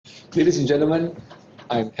Ladies and gentlemen,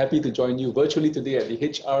 I'm happy to join you virtually today at the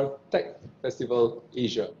HR Tech Festival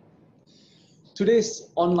Asia. Today's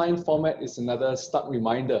online format is another stark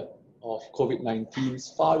reminder of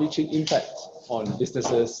COVID-19's far-reaching impact on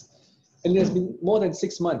businesses, and it has been more than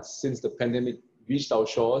 6 months since the pandemic reached our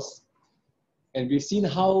shores, and we've seen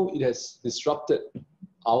how it has disrupted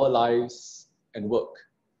our lives and work.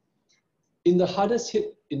 In the hardest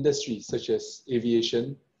hit industries such as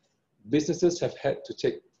aviation, businesses have had to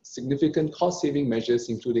take significant cost-saving measures,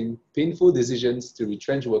 including painful decisions to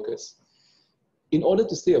retrench workers. In order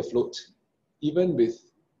to stay afloat, even with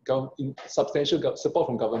substantial support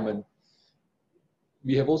from government,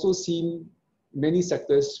 we have also seen many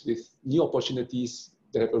sectors with new opportunities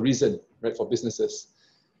that have arisen for businesses.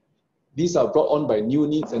 These are brought on by new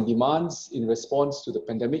needs and demands in response to the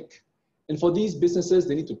pandemic. And for these businesses,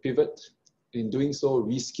 they need to pivot, and in doing so,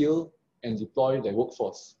 reskill and deploy their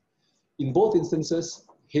workforce. In both instances,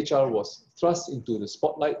 HR was thrust into the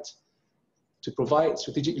spotlight to provide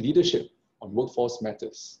strategic leadership on workforce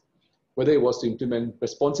matters, whether it was to implement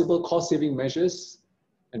responsible cost-saving measures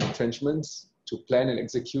and retrenchments, to plan and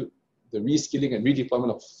execute the reskilling and redeployment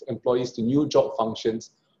of employees to new job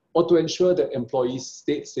functions, or to ensure that employees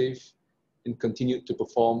stayed safe and continued to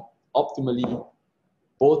perform optimally,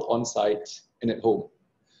 both on-site and at home.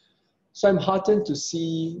 So I'm heartened to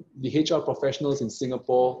see the HR professionals in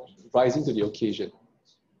Singapore rising to the occasion.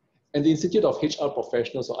 And the Institute of HR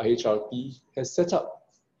Professionals, or IHRP, has set up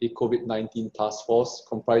a COVID-19 task force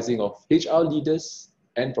comprising of HR leaders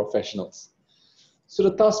and professionals. So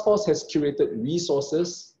the task force has curated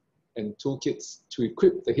resources and toolkits to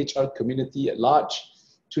equip the HR community at large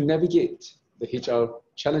to navigate the HR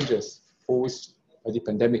challenges posed by the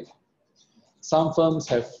pandemic. Some firms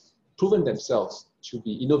have proven themselves to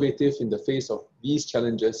be innovative in the face of these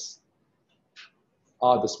challenges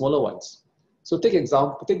are the smaller ones. So take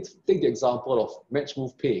the example of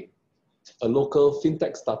Matchmove Pay, a local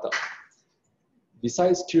fintech startup.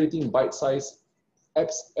 Besides curating bite-sized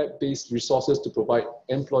app-based resources to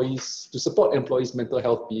support employees' mental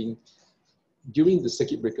health being during the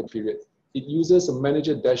circuit breaker period, it uses a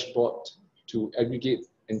manager dashboard to aggregate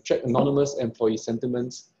and track anonymous employee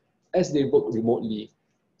sentiments as they work remotely,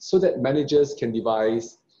 so that managers can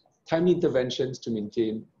devise timely interventions to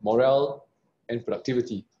maintain morale and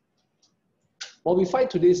productivity. While we fight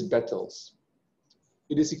today's battles,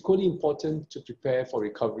 it is equally important to prepare for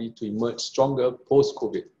recovery to emerge stronger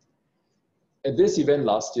post-COVID. At this event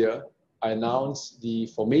last year, I announced the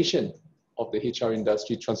formation of the HR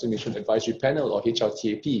Industry Transformation Advisory Panel, or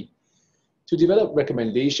HRTAP, to develop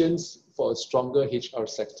recommendations for a stronger HR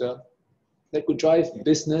sector that could drive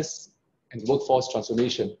business and workforce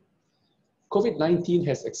transformation. COVID-19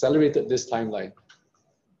 has accelerated this timeline.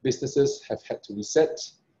 Businesses have had to reset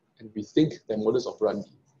and rethink their modus operandi.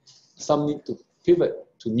 Some need to pivot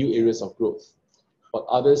to new areas of growth, but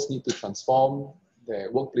others need to transform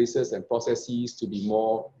their workplaces and processes to be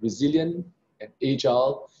more resilient and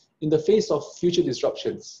agile in the face of future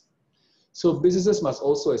disruptions. So businesses must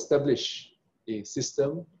also establish a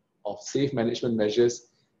system of safe management measures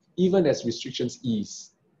even as restrictions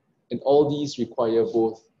ease. And all these require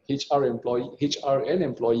both HR and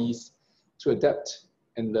employees to adapt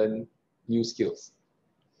and learn new skills.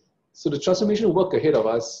 So the transformation work ahead of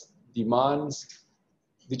us demands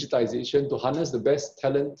digitization to harness the best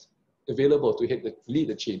talent available to lead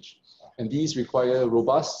the change. And these require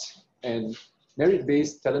robust and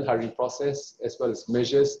merit-based talent hiring process, as well as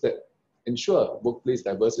measures that ensure workplace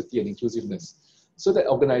diversity and inclusiveness, so that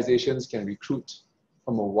organizations can recruit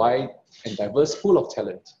from a wide and diverse pool of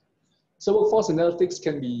talent. So workforce analytics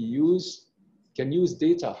can use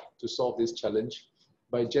data to solve this challenge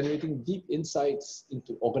by generating deep insights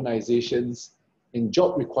into organizations and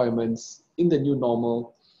job requirements in the new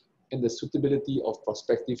normal and the suitability of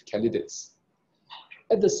prospective candidates.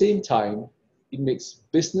 At the same time, it makes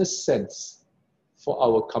business sense for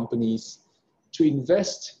our companies to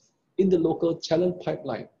invest in the local talent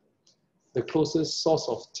pipeline, the closest source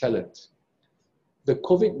of talent. The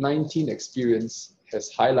COVID-19 experience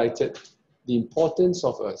has highlighted the importance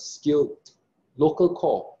of a skilled local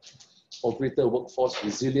core for greater workforce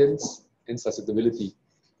resilience and sustainability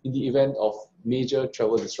in the event of major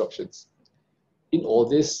travel disruptions. In all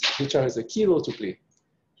this, HR has a key role to play.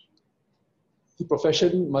 The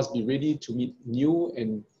profession must be ready to meet new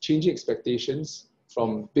and changing expectations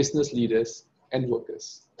from business leaders and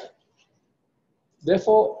workers.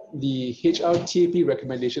 Therefore, the HRTAP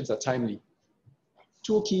recommendations are timely.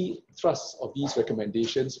 Two key thrusts of these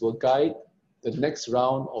recommendations will guide the next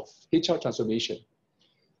round of HR transformation.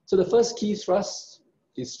 So the first key thrust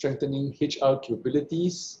is strengthening HR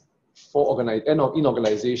capabilities in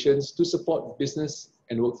organizations to support business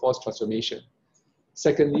and workforce transformation.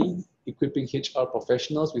 Secondly, equipping HR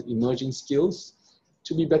professionals with emerging skills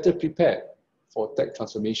to be better prepared for tech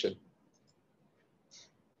transformation.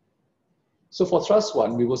 So for Thrust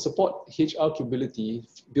 1, we will support HR capability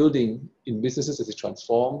building in businesses as they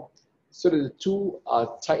transform so that the two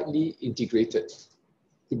are tightly integrated.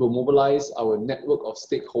 We will mobilize our network of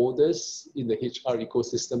stakeholders in the HR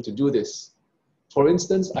ecosystem to do this. For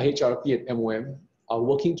instance, IHRP and MOM are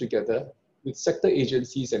working together with sector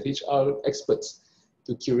agencies and HR experts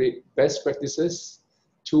to curate best practices,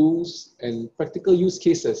 tools, and practical use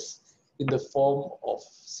cases in the form of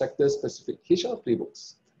sector-specific HR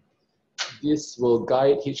playbooks. This will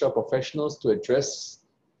guide HR professionals to address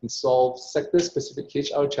and solve sector-specific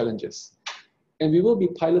HR challenges. And we will be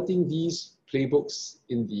piloting these playbooks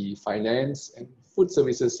in the finance and food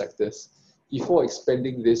services sectors before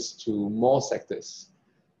expanding this to more sectors.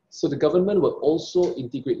 So the government will also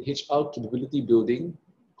integrate HR capability building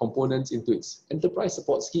components into its enterprise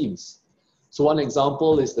support schemes. So one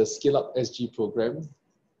example is the Scale Up SG program,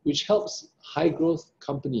 which helps high growth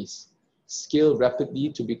companies scale rapidly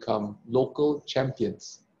to become local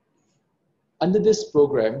champions. Under this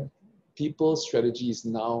program, people's strategy is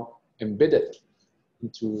now embedded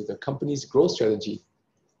into the company's growth strategy.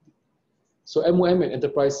 So MOM and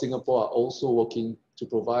Enterprise Singapore are also working to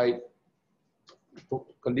provide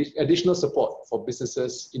additional support for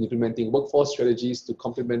businesses in implementing workforce strategies to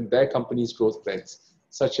complement their company's growth plans,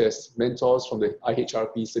 such as mentors from the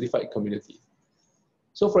IHRP certified community.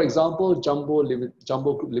 So for example, Jumbo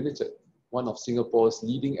Group Limited, one of Singapore's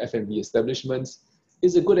leading F&B establishments,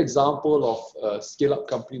 is a good example of a scale-up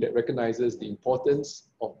company that recognizes the importance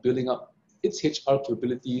of building up its HR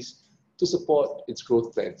capabilities to support its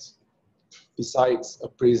growth plans. Besides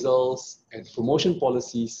appraisals and promotion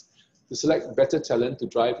policies to select better talent to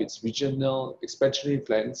drive its regional expansionary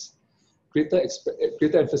plans, greater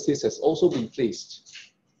emphasis has also been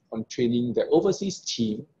placed on training the overseas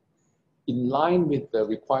team in line with the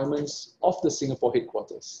requirements of the Singapore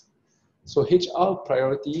headquarters. So HR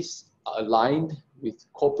priorities are aligned with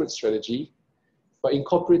corporate strategy by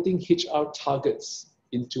incorporating HR targets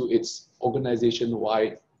into its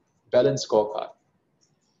organization-wide balanced scorecard.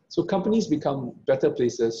 So companies become better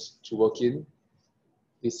places to work in.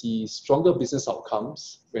 They see stronger business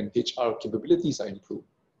outcomes when HR capabilities are improved.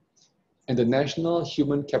 And the National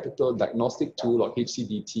Human Capital Diagnostic Tool, or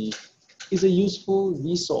HCDT, is a useful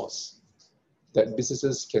resource that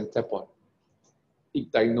businesses can tap on.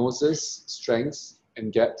 It diagnoses strengths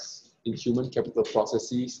and gaps in human capital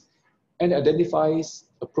processes and identifies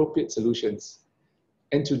appropriate solutions.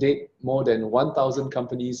 And to date, more than 1,000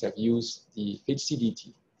 companies have used the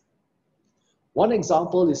HCDT. One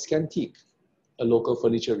example is Scantique, a local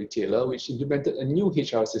furniture retailer, which implemented a new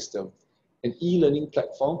HR system, an e-learning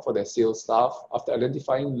platform for their sales staff after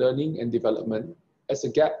identifying learning and development as a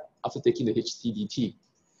gap after taking the HCDT.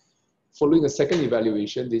 Following a second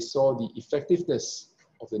evaluation, they saw the effectiveness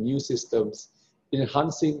of the new systems in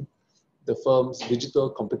enhancing the firm's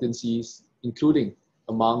digital competencies, including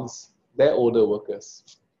amongst their older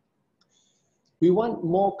workers. We want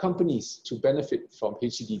more companies to benefit from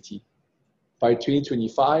HCDT. By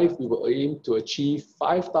 2025, we will aim to achieve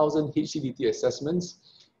 5,000 HCDT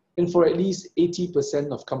assessments, and for at least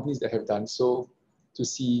 80% of companies that have done so to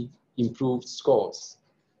see improved scores.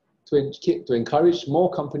 To encourage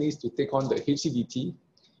more companies to take on the HCDT,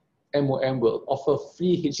 MOM will offer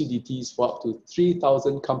free HCDTs for up to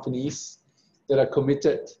 3,000 companies that are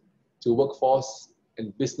committed to workforce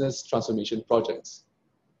and business transformation projects.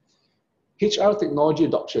 HR technology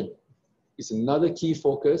adoption is another key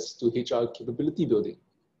focus to HR capability building.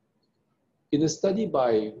 In a study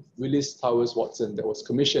by Willis Towers Watson that was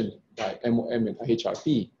commissioned by MOM and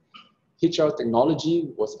IHRP, HR technology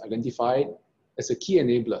was identified as a key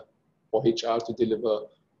enabler for HR to deliver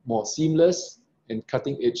more seamless and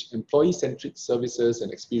cutting-edge employee-centric services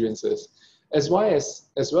and experiences, as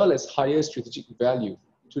well as higher strategic value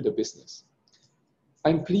to the business.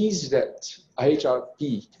 I'm pleased that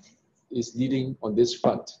IHRP is leading on this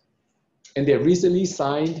front, and they have recently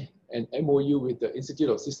signed an MOU with the Institute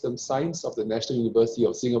of System Science of the National University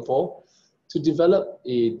of Singapore to develop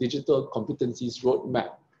a digital competencies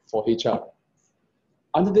roadmap for HR.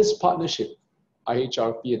 Under this partnership,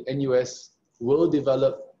 IHRP and NUS will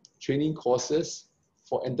develop training courses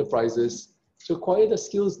for enterprises to acquire the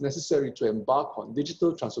skills necessary to embark on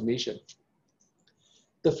digital transformation.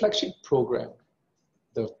 The flagship program,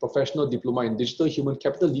 the Professional Diploma in Digital Human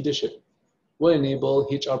Capital Leadership, will enable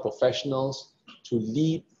HR professionals to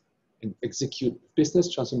lead and execute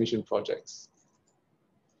business transformation projects.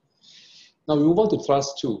 Now we move on to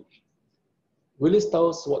Thrust 2, Willis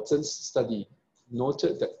Towers Watson's study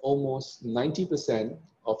noted that almost 90%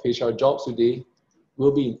 of HR jobs today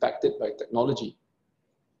will be impacted by technology.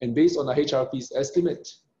 And based on the HRP's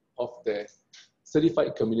estimate of the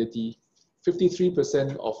certified community,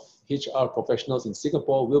 53% of HR professionals in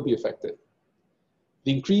Singapore will be affected.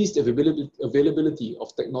 The increased availability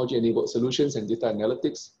of technology-enabled solutions and data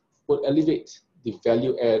analytics will elevate the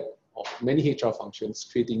value add of many HR functions,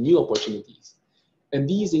 creating new opportunities. And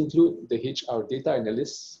these include the HR data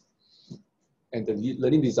analysts and the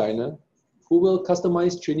learning designer, who will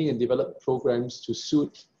customize training and develop programs to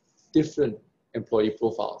suit different employee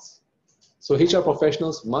profiles. So HR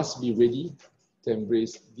professionals must be ready to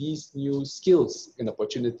embrace these new skills and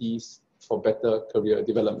opportunities for better career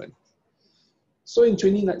development. So in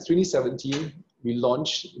 2017, we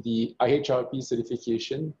launched the IHRP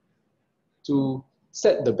certification to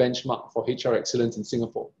set the benchmark for HR excellence in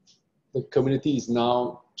Singapore. The community is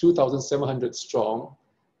now 2,700 strong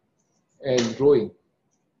and growing.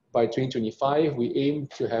 By 2025, we aim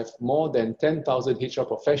to have more than 10,000 HR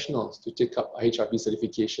professionals to take up IHRP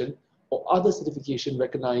certification or other certification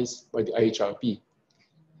recognized by the IHRP.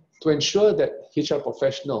 To ensure that HR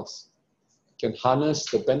professionals can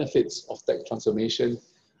harness the benefits of tech transformation,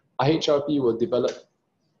 IHRP will develop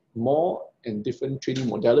more and different training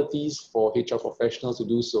modalities for HR professionals to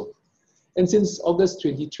do so. And since August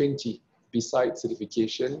 2020, besides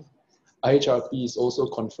certification, IHRP is also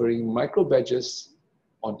conferring micro badges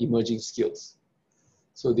on emerging skills.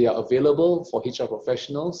 So they are available for HR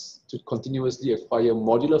professionals to continuously acquire in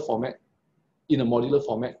a modular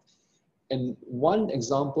format. And one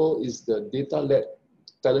example is the data-led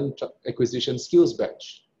talent acquisition skills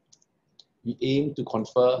badge. We aim to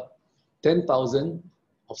confer 10,000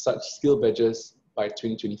 of such skill badges by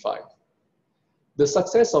 2025. The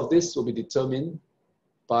success of this will be determined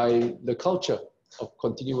by the culture of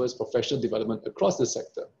continuous professional development across the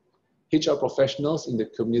sector. HR professionals in the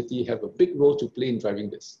community have a big role to play in driving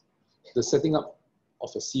this. The setting up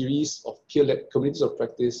of a series of peer-led communities of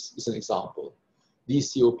practice is an example.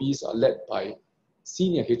 These COPs are led by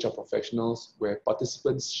senior HR professionals where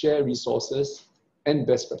participants share resources and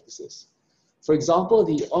best practices. For example,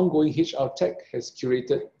 the ongoing HR Tech has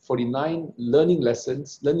curated 49 learning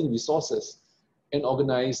resources, and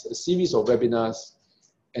organized a series of webinars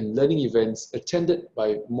and learning events attended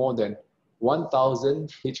by more than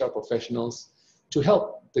 1,000 HR professionals to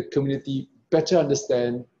help the community better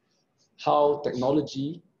understand how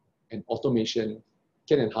technology and automation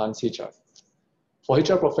can enhance HR. For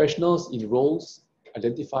HR professionals in roles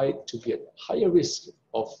identified to be at higher risk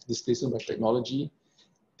of displacement by technology,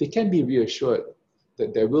 they can be reassured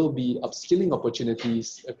that there will be upskilling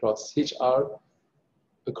opportunities across the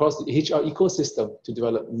HR ecosystem to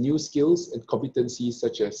develop new skills and competencies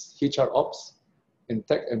such as HR ops and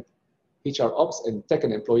tech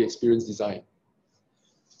and employee experience design.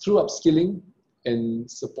 Through upskilling and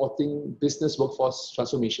supporting business workforce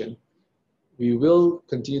transformation, we will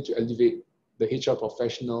continue to elevate the HR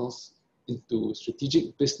professionals into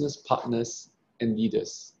strategic business partners and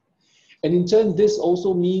leaders. And in turn, this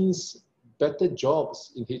also means better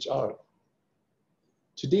jobs in HR.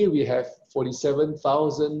 Today, we have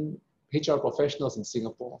 47,000 HR professionals in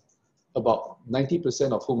Singapore, about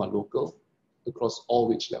 90% of whom are local, across all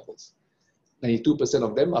wage levels. 92%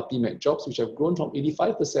 of them are PMAC jobs, which have grown from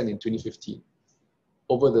 85% in 2015.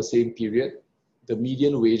 Over the same period, the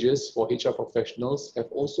median wages for HR professionals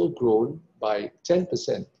have also grown by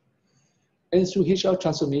 10%. And through HR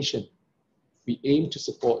transformation, we aim to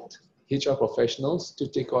support HR professionals to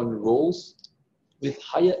take on roles with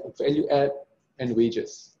higher value add and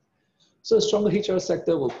wages. So a stronger HR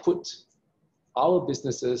sector will put our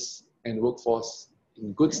businesses and workforce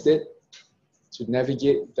in good stead to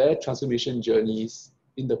navigate their transformation journeys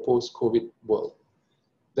in the post-COVID world.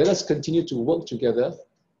 Let us continue to work together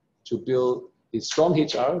to build a strong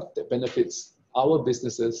HR that benefits our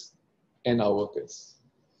businesses and our workers.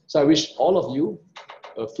 So I wish all of you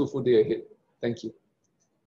a fruitful day ahead. Thank you.